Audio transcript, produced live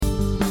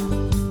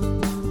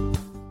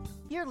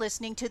You're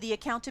listening to the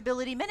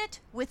Accountability Minute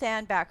with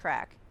Ann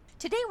Bachrach.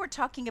 Today we're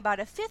talking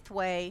about a fifth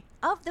way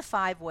of the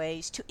 5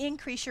 ways to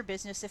increase your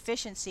business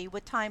efficiency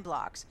with time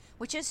blocks,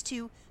 which is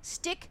to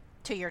stick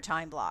to your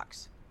time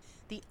blocks.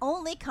 The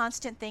only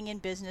constant thing in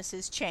business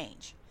is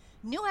change.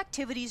 New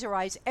activities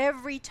arise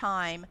every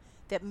time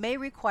that may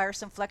require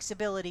some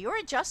flexibility or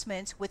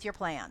adjustments with your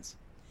plans.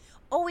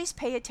 Always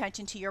pay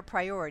attention to your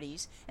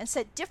priorities and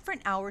set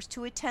different hours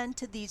to attend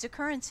to these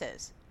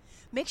occurrences.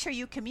 Make sure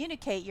you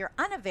communicate your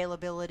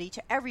unavailability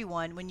to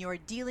everyone when you are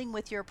dealing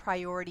with your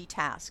priority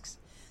tasks.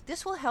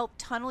 This will help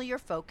tunnel your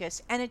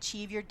focus and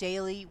achieve your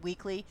daily,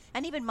 weekly,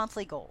 and even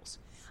monthly goals.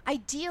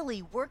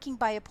 Ideally, working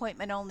by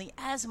appointment only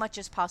as much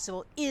as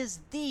possible is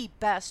the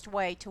best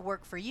way to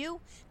work for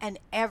you and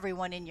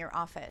everyone in your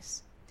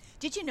office.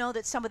 Did you know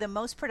that some of the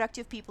most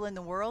productive people in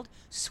the world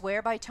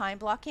swear by time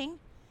blocking?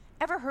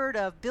 Ever heard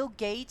of Bill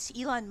Gates,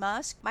 Elon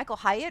Musk, Michael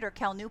Hyatt, or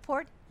Cal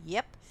Newport?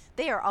 Yep,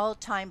 they are all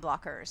time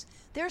blockers.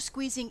 They're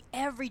squeezing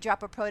every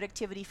drop of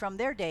productivity from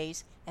their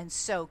days, and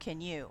so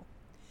can you.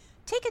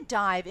 Take a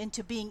dive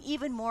into being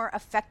even more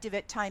effective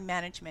at time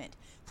management.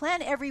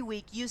 Plan every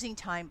week using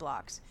time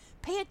blocks.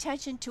 Pay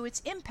attention to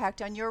its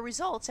impact on your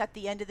results at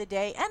the end of the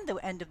day and the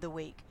end of the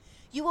week.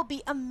 You will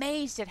be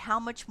amazed at how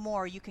much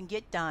more you can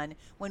get done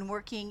when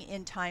working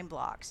in time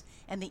blocks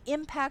and the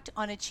impact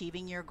on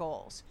achieving your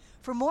goals.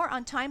 For more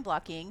on time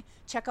blocking,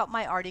 check out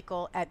my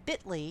article at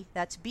bit.ly,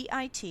 that's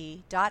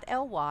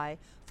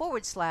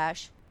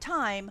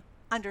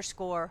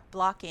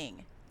bit.ly/time_blocking.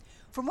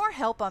 For more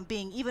help on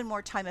being even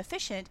more time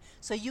efficient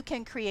so you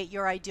can create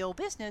your ideal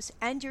business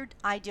and your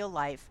ideal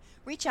life,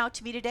 reach out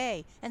to me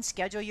today and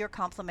schedule your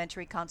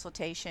complimentary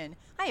consultation.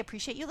 I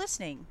appreciate you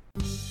listening.